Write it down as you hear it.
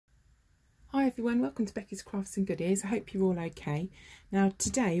Hi everyone, welcome to Becky's Crafts and Goodies. I hope you're all okay. Now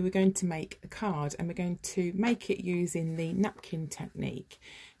today we're going to make a card and we're going to make it using the napkin technique.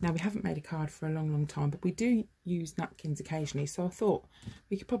 Now we haven't made a card for a long time, but we do use napkins occasionally, so I thought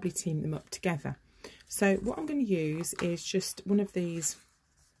we could probably team them up together. So what I'm going to use is just one of these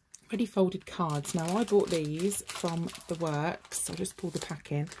ready folded cards. Now I bought these from the works. I'll just pull the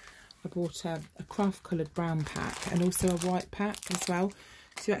pack in. I bought a craft coloured brown pack and also a white pack as well,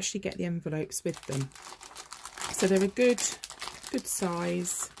 so you actually get the envelopes with them. So they're a good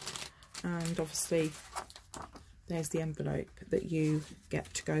size, and obviously there's the envelope that you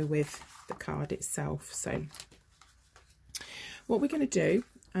get to go with the card itself. So what we're going to do,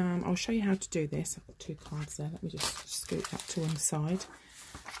 I'll show you how to do this. I've got two cards there, let me just scoot that to one side.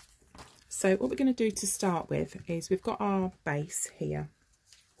 So what we're going to do to start with is we've got our base here,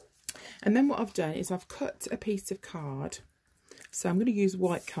 and then what I've done is I've cut a piece of card. So I'm going to use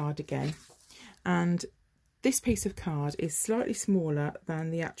white card again, and this piece of card is slightly smaller than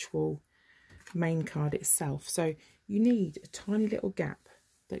the actual main card itself, so you need a tiny little gap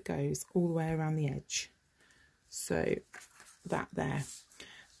that goes all the way around the edge, so that there,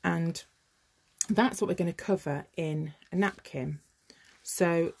 and that's what we're going to cover in a napkin.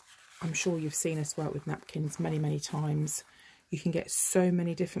 So I'm sure you've seen us work with napkins many times. You can get so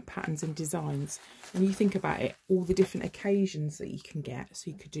many different patterns and designs, and you think about it, all the different occasions that you can get.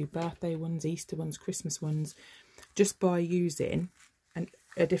 So you could do birthday ones, Easter ones, Christmas ones, just by using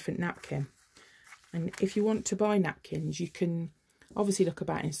a different napkin. And if you want to buy napkins, you can obviously look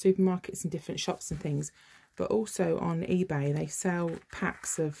about in supermarkets and different shops and things, but also on eBay they sell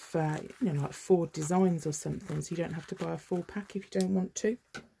packs of you know, like 4 designs or something, so you don't have to buy a full pack if you don't want to.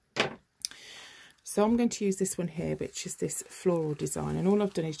 So I'm going to use this one here, which is this floral design, and all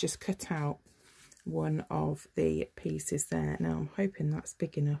I've done is just cut out one of the pieces there. Now I'm hoping that's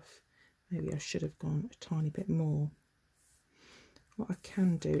big enough. Maybe I should have gone a tiny bit more. What I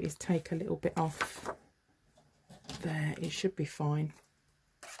can do is take a little bit off there. It should be fine.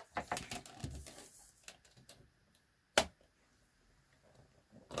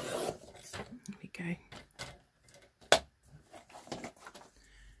 There we go.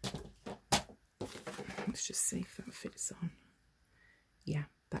 Let's just see if that fits on. Yeah,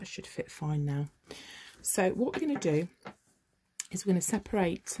 that should fit fine now. So what we're going to do is we're going to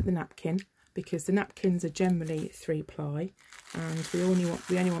separate the napkin, because the napkins are generally 3-ply, and we only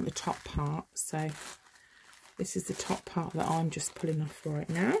want the top part. So this is the top part that I'm just pulling off right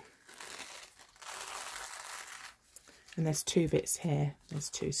now. And there's 2 bits here. There's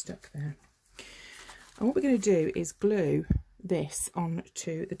 2 stuck there. And what we're going to do is glue this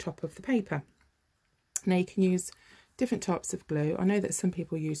onto the top of the paper. Now you can use different types of glue. I know that some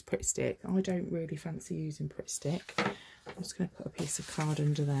people use Pritt Stick. I don't really fancy using Pritt Stick. I'm just going to put a piece of card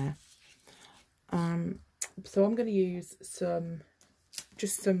under there. So I'm going to use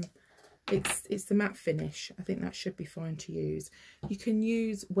it's the matte finish. I think that should be fine to use. You can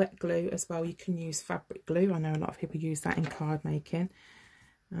use wet glue as well. You can use fabric glue. I know a lot of people use that in card making.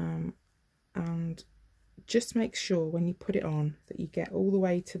 And just make sure when you put it on that you get all the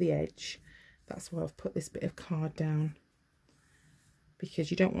way to the edge. That's why I've put this bit of card down,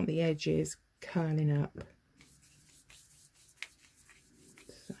 because you don't want the edges curling up.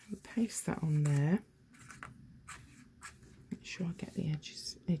 So paste that on there. Make sure I get the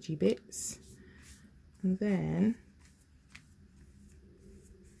edgy bits. And then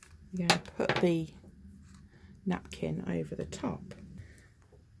I'm going to put the napkin over the top.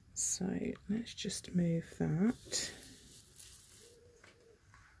 So let's just move that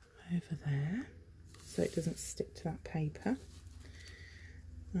over there so it doesn't stick to that paper.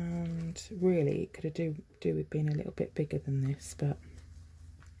 And really it could do with being a little bit bigger than this, but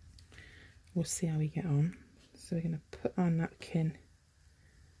we'll see how we get on. So we're going to put our napkin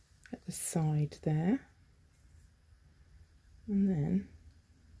at the side there, and then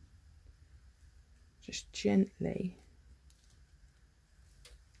just gently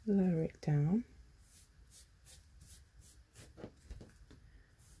lower it down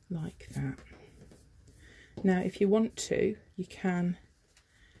like that. Now if you want to, you can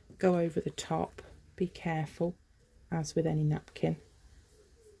go over the top. Be careful, as with any napkin,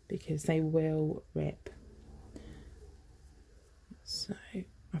 because they will rip. So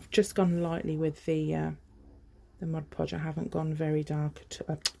I've just gone lightly with the Mod Podge. I haven't gone very dark,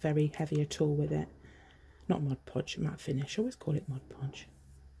 very heavy at all with it. Not Mod Podge, matte finish. I always call it Mod Podge.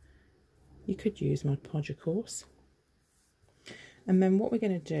 You could use Mod Podge, of course. And then what we're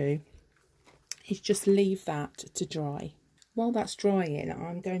going to do is just leave that to dry. While that's drying,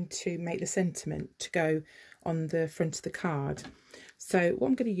 I'm going to make the sentiment to go on the front of the card. So what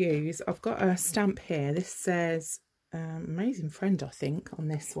I'm going to use, I've got a stamp here. This says Amazing Friend, I think, on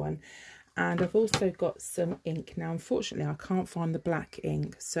this one. And I've also got some ink. Now, unfortunately, I can't find the black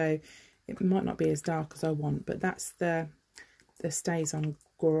ink, so it might not be as dark as I want, but that's the Stays On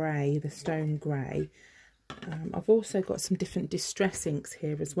grey, the stone grey. I've also got some different distress inks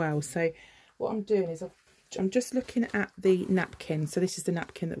here as well. So what I'm doing is I'm just looking at the napkin. So this is the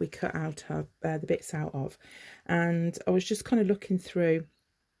napkin that we cut out of, the bits out of. And I was just kind of looking through,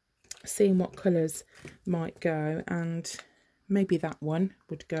 seeing what colours might go, and maybe that one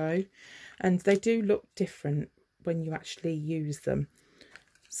would go. And they do look different when you actually use them.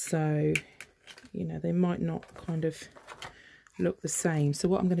 So, you know, they might not kind of look the same. So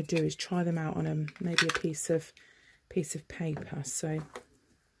what I'm going to do is try them out on maybe a piece of paper. So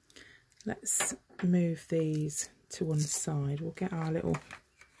let's move these to one side. We'll get our little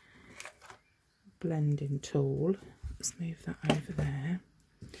blending tool. Let's move that over there,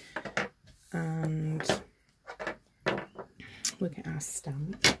 and we'll get our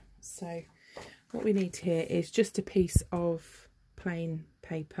stamp. So what we need here is just a piece of plain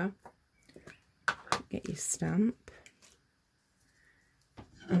paper. Get your stamp,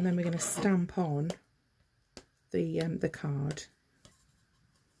 and then we're going to stamp on the card.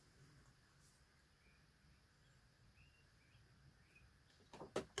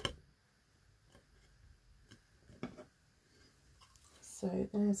 So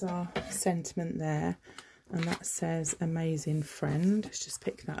there's our sentiment there, and that says Amazing Friend. Let's just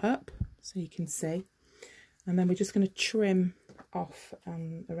pick that up so you can see. And then we're just going to trim off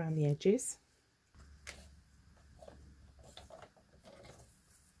around the edges.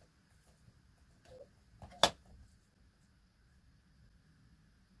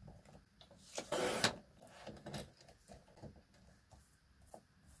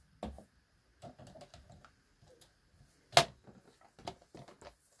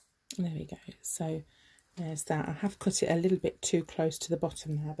 There we go. So there's that. I have cut it a little bit too close to the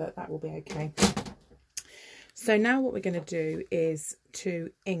bottom there, but that will be okay. So now what we're going to do is to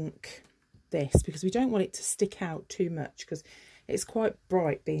ink this, because we don't want it to stick out too much because it's quite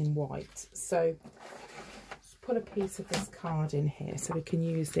bright being white. So let's put a piece of this card in here so we can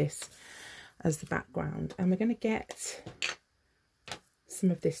use this as the background. And we're going to get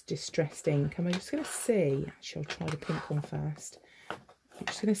some of this distressed ink, and we're just going to see, actually I'll try the pink one first. I'm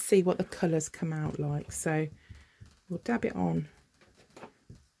just going to see what the colours come out like. So we'll dab it on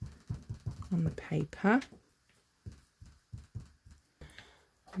the paper,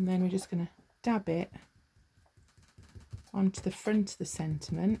 and then we're just going to dab it onto the front of the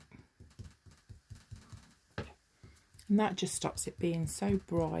sentiment, and that just stops it being so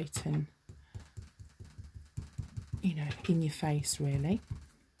bright and, you know, in your face really.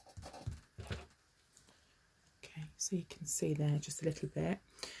 So you can see there just a little bit.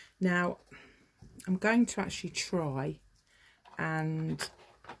 Now I'm going to actually try and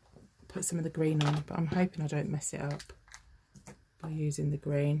put some of the green on, but I'm hoping I don't mess it up by using the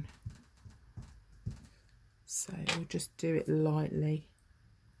green. So we'll just do it lightly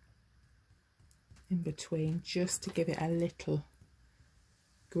in between, just to give it a little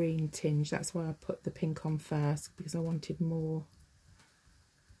green tinge. That's why I put the pink on first, because I wanted more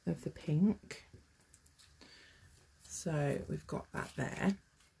of the pink. So we've got that there.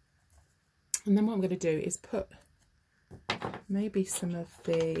 And then what I'm going to do is put maybe some of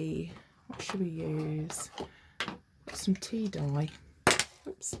the, what should we use? Some tea dye.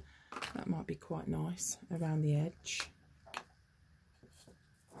 Oops, that might be quite nice around the edge.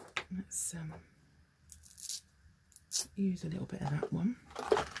 Let's use a little bit of that one.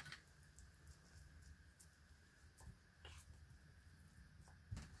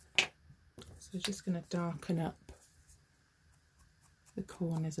 So just going to darken up the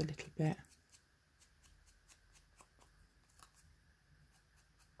corners a little bit.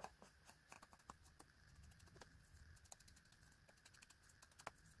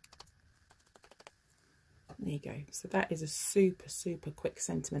 There you go. So that is a super quick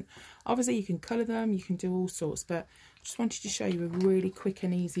sentiment. Obviously you can colour them, you can do all sorts, but I just wanted to show you a really quick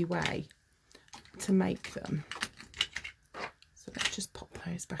and easy way to make them. So let's just pop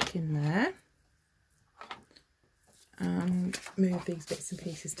those back in there and move these bits and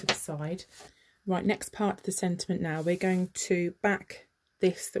pieces to the side. Right, next part of the sentiment now, we're going to back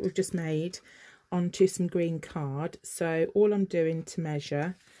this that we've just made onto some green card. So all I'm doing to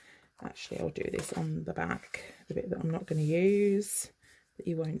measure, actually I'll do this on the back, the bit that I'm not going to use, that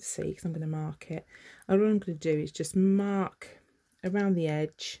you won't see because I'm going to mark it. All I'm going to do is just mark around the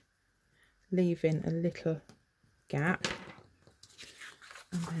edge, leaving a little gap,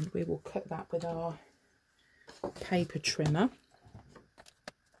 and then we will cut that with our paper trimmer.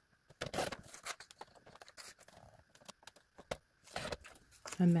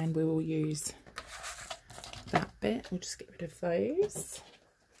 And then we will use that bit. We'll just get rid of those.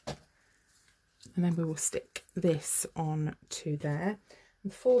 And then we will stick this on to there.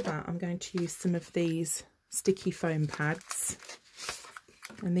 And for that, I'm going to use some of these sticky foam pads.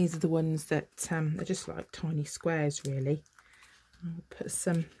 And these are the ones that are just like tiny squares, really. I'll put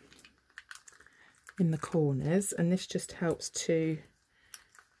some in the corners, and this just helps to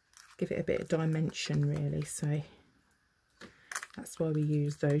give it a bit of dimension, really. So that's why we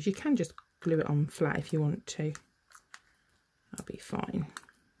use those. You can just glue it on flat if you want to. That'll be fine.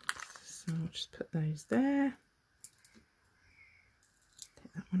 So I'll just put those there.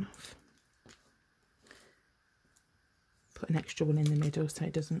 Take that one off. Put an extra one in the middle so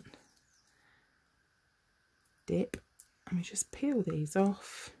it doesn't dip. And we just peel these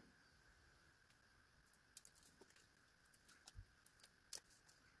off.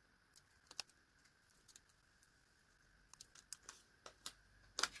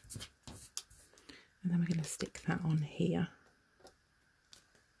 And then we're going to stick that on here.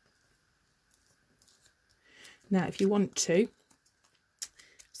 Now, if you want to,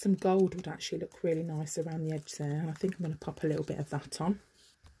 some gold would actually look really nice around the edge there. And I think I'm going to pop a little bit of that on.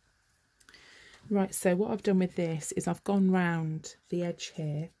 Right, so what I've done with this is I've gone round the edge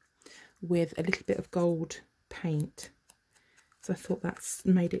here with a little bit of gold paint. So I thought that's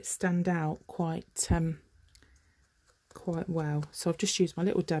made it stand out quite well. So I've just used my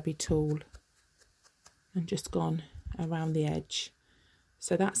little dabby tool and just gone around the edge.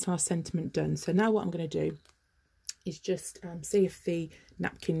 So that's our sentiment done. So now what I'm going to do is just see if the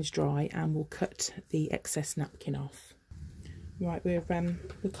napkin's dry, and we'll cut the excess napkin off. Right, we're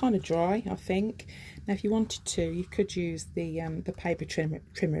kind of dry, I think. Now, if you wanted to, you could use the paper trimmer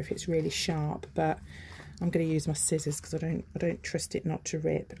if it's really sharp, but I'm going to use my scissors because I don't trust it not to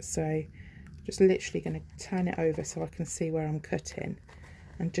rip. So I'm just literally going to turn it over so I can see where I'm cutting,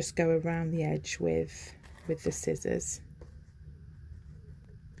 and just go around the edge with the scissors.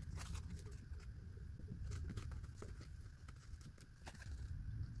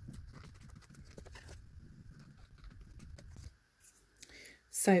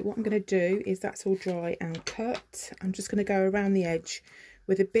 So what I'm going to do is, that's all dry and cut. I'm just going to go around the edge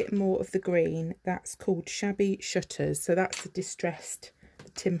with a bit more of the green. That's called Shabby Shutters. So that's the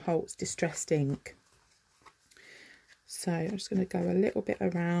Tim Holtz distressed ink. So I'm just going to go a little bit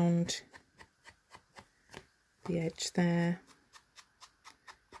around the edge there.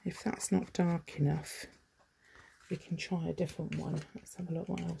 If that's not dark enough, we can try a different one. Let's have a look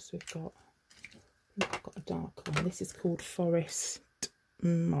what else we've got. I think I've got a dark one. This is called Forest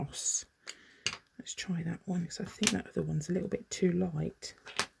Moss. Let's try that one because I think that other one's a little bit too light.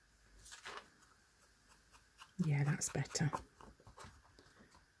 Yeah, that's better.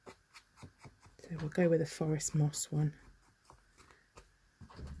 So we'll go with the Forest Moss one.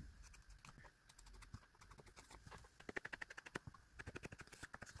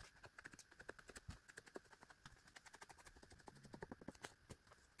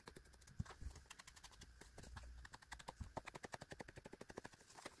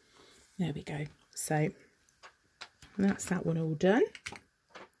 There we go. So that's that one all done.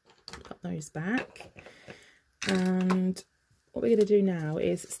 Got those back. And what we're going to do now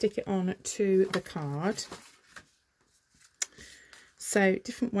is stick it on to the card. So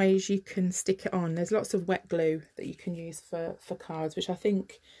different ways you can stick it on. There's lots of wet glue that you can use for cards, which I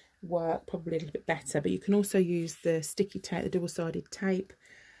think work probably a little bit better. But you can also use the sticky tape, the double-sided tape.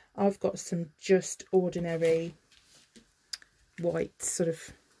 I've got some just ordinary white sort of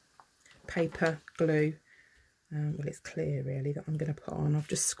paper glue, well, it's clear really, that I'm going to put on. I've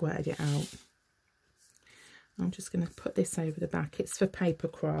just squared it out. I'm just going to put this over the back. It's for paper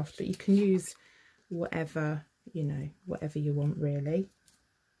craft, but you can use whatever, you know, whatever you want really.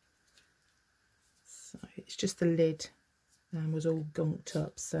 So it's just the lid was all gunked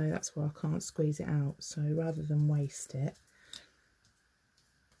up, so that's why I can't squeeze it out. So rather than waste it,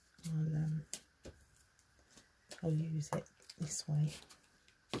 I'll use it this way.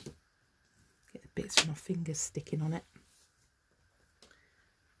 Get the bits from my fingers sticking on it.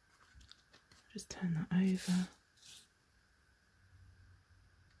 Just turn that over.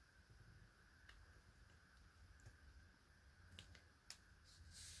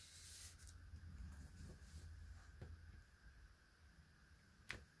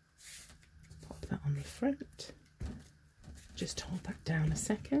 Pop that on the front. Just hold that down a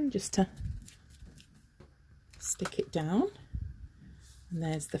second just to stick it down. And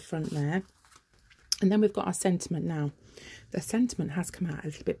there's the front there. And then we've got our sentiment now. The sentiment has come out a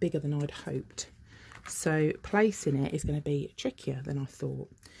little bit bigger than I'd hoped. So placing it is going to be trickier than I thought,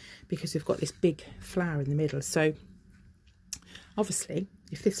 because we've got this big flower in the middle. So obviously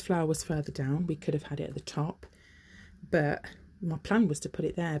if this flower was further down, we could have had it at the top, but my plan was to put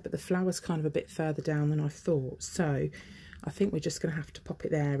it there, but the flower's kind of a bit further down than I thought. So I think we're just going to have to pop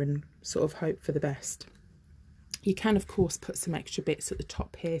it there and sort of hope for the best. You can of course put some extra bits at the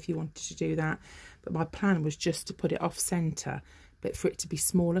top here if you wanted to do that, but my plan was just to put it off centre, but for it to be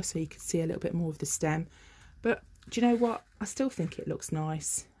smaller so you could see a little bit more of the stem. But do you know what, I still think it looks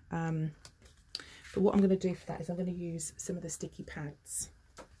nice. But what I'm going to do for that is I'm going to use some of the sticky pads,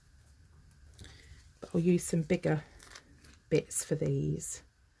 but I'll use some bigger bits for these.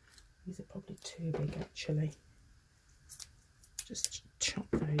 These are probably too big actually. Just chop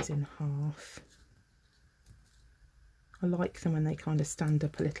those in half. I like them when they kind of stand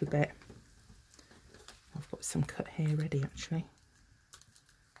up a little bit. I've got some cut here ready actually.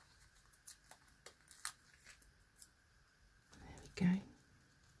 There we go.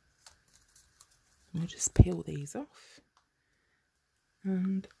 We'll just peel these off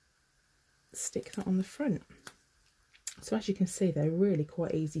and stick that on the front. So as you can see, they're really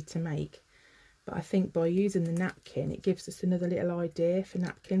quite easy to make. But I think by using the napkin, it gives us another little idea for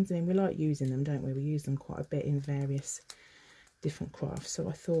napkins. I mean, we like using them, don't we? We use them quite a bit in various different crafts. So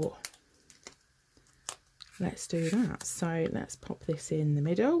I thought, let's do that. So let's pop this in the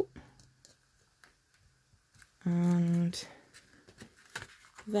middle. And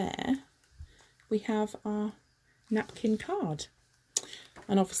there we have our napkin card.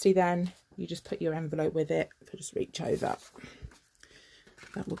 And obviously then you just put your envelope with it. If I just reach over,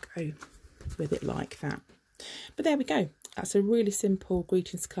 that will go with it like that. But there we go. That's a really simple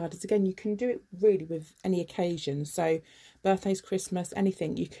greetings card. As again, you can do it really with any occasion. So birthdays, Christmas,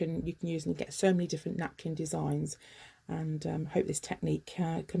 anything you can use, and you get so many different napkin designs. And hope this technique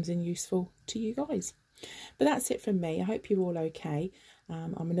comes in useful to you guys. But that's it from me. I hope you're all okay.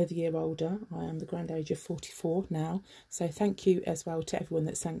 I'm another year older. I am the grand age of 44 now. So thank you as well to everyone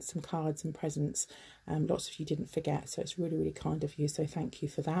that sent some cards and presents. Lots of you didn't forget, so it's really, really kind of you. So thank you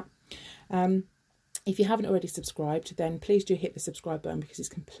for that. If you haven't already subscribed, then please do hit the subscribe button because it's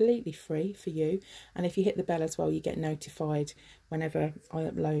completely free for you. And if you hit the bell as well, you get notified whenever I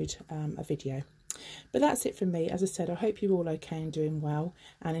upload a video. But that's it from me. As I said, I hope you're all okay and doing well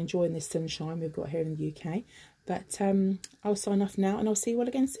and enjoying this sunshine we've got here in the UK. But I'll sign off now and I'll see you all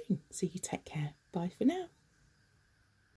again soon. So you take care. Bye for now.